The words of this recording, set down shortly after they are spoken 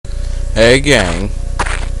Hey gang,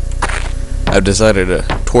 I've decided to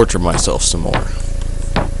torture myself some more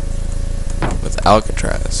with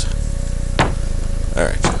Alcatraz.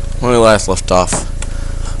 Alright, when we last left off,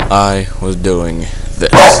 I was doing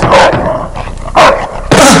this.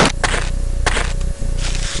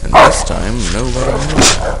 And this time, nobody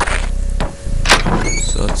knows.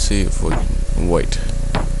 So let's see if we can wait.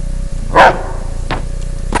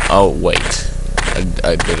 Oh, wait.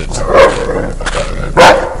 I did it.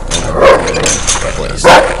 Place. I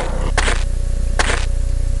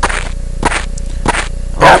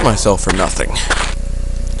hurt myself for nothing.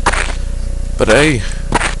 But hey,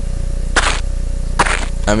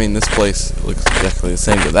 I mean, this place looks exactly the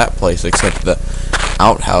same to that place, except the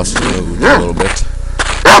outhouse moved a little bit.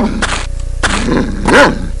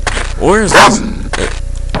 Where is this?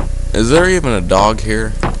 Is there even a dog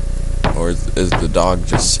here? Or is the dog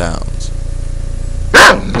just sounds?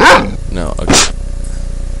 No, okay.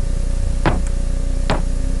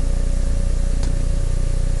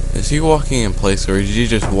 Is he walking in place, or is he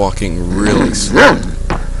just walking really slow?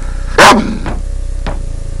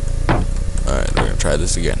 Alright, we're gonna try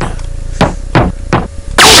this again.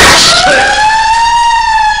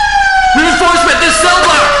 Reinforcement this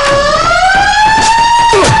silver!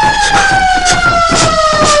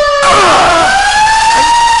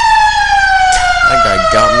 That guy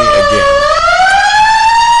got me again.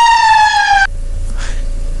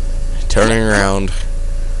 Turning around,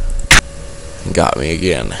 got me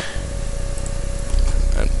again.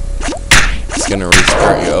 It's gonna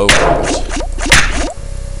restart you over, but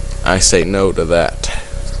I say no to that.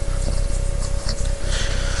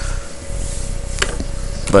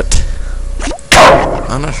 But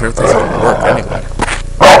I'm not sure if this is gonna work anyway.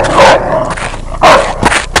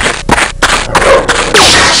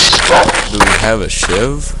 Do we have a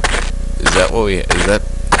shiv? Is that what we? Is that?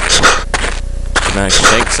 Can I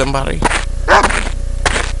shank somebody?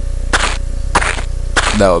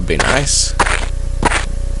 That would be nice.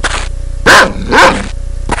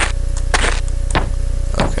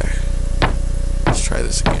 Okay. Let's try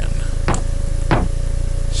this again.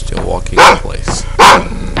 Still walking in place.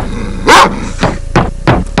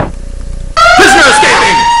 Prisoner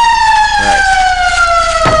escaping! Alright.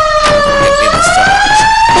 Don't hit me this time.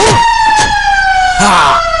 Ha!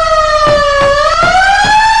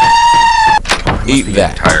 Eat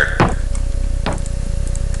that. Tired.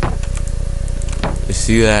 You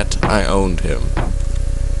see that? I owned him.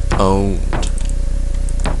 Owned.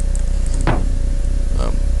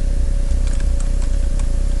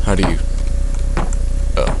 How do you?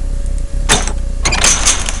 Oh.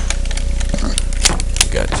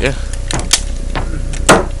 Gotcha.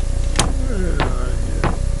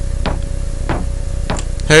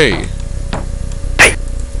 Hey.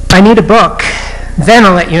 I need a book. Then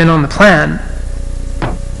I'll let you in on the plan.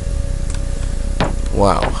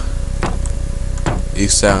 Wow. You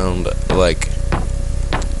sound like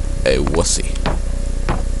a wussy.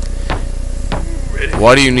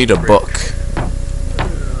 Why do you need a book?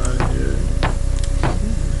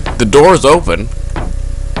 The door's open.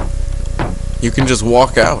 You can just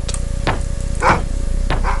walk out.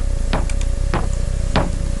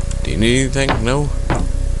 Do you need anything? No?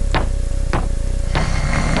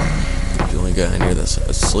 The only guy in here that's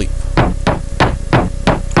asleep.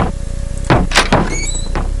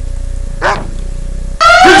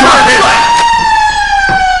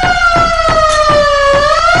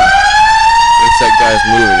 That guy's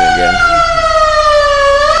moving again.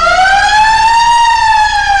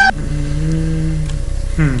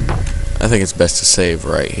 I think it's best to save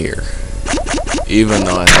right here. Even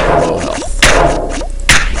though I have low health,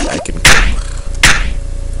 I can come.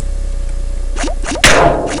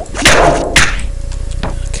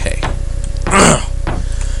 Okay.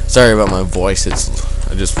 Sorry about my voice.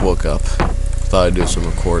 I just woke up. Thought I'd do some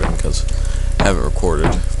recording because I haven't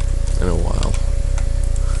recorded in a while.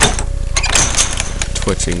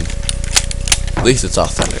 Twitching. At least it's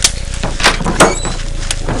authentic.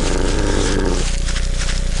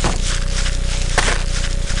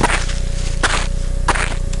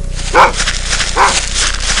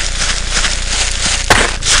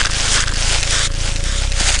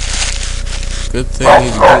 Good thing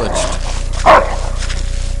he's glitched.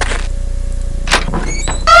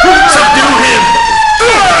 Subdue him!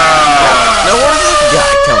 Now where did that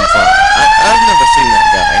guy come from? I've never seen that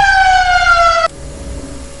guy.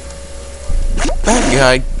 That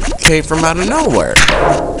guy came from out of nowhere.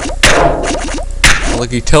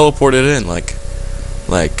 Like he teleported in,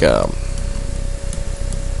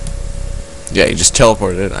 yeah, he just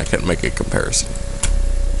teleported in. I couldn't make a comparison.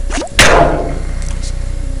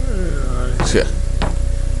 Yeah.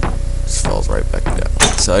 Just falls right back down.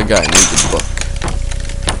 So that guy needs a book.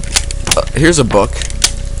 Here's a book.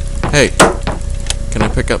 Hey, can I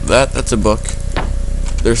pick up that? That's a book.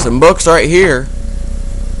 There's some books right here.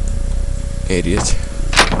 Idiot.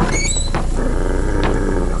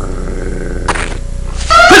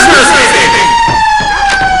 Prisoner escaping!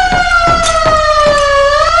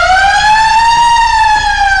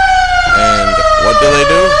 And what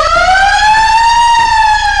do?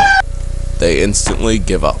 They instantly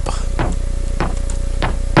give up.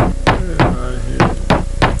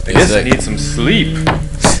 I guess I need some sleep.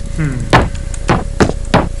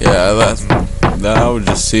 Yeah, I was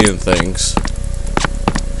just seeing things.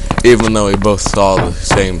 Even though we both saw the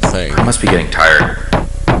same thing. I must be getting tired.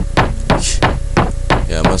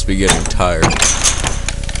 Yeah, I must be getting tired. Game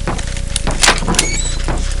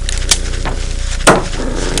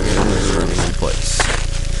is running in place.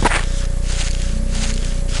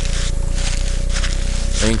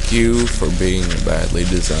 Thank you for being a badly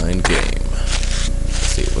designed game.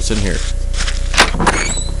 Let's see, what's in here?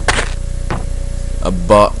 A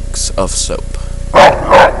box of soap.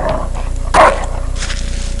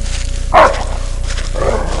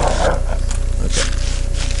 Okay.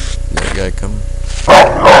 That guy coming?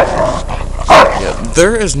 Yeah,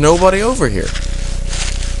 there is nobody over here.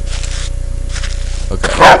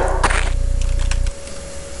 Okay.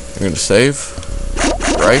 I'm gonna save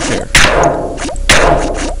right here.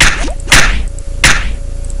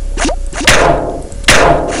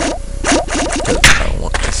 I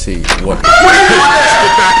want to see what.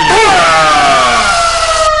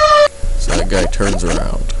 So that guy turns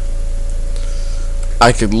around.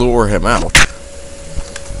 I could lure him out.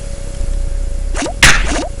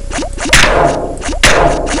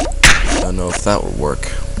 I don't know if that would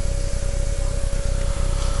work.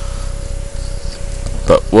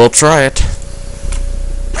 But we'll try it.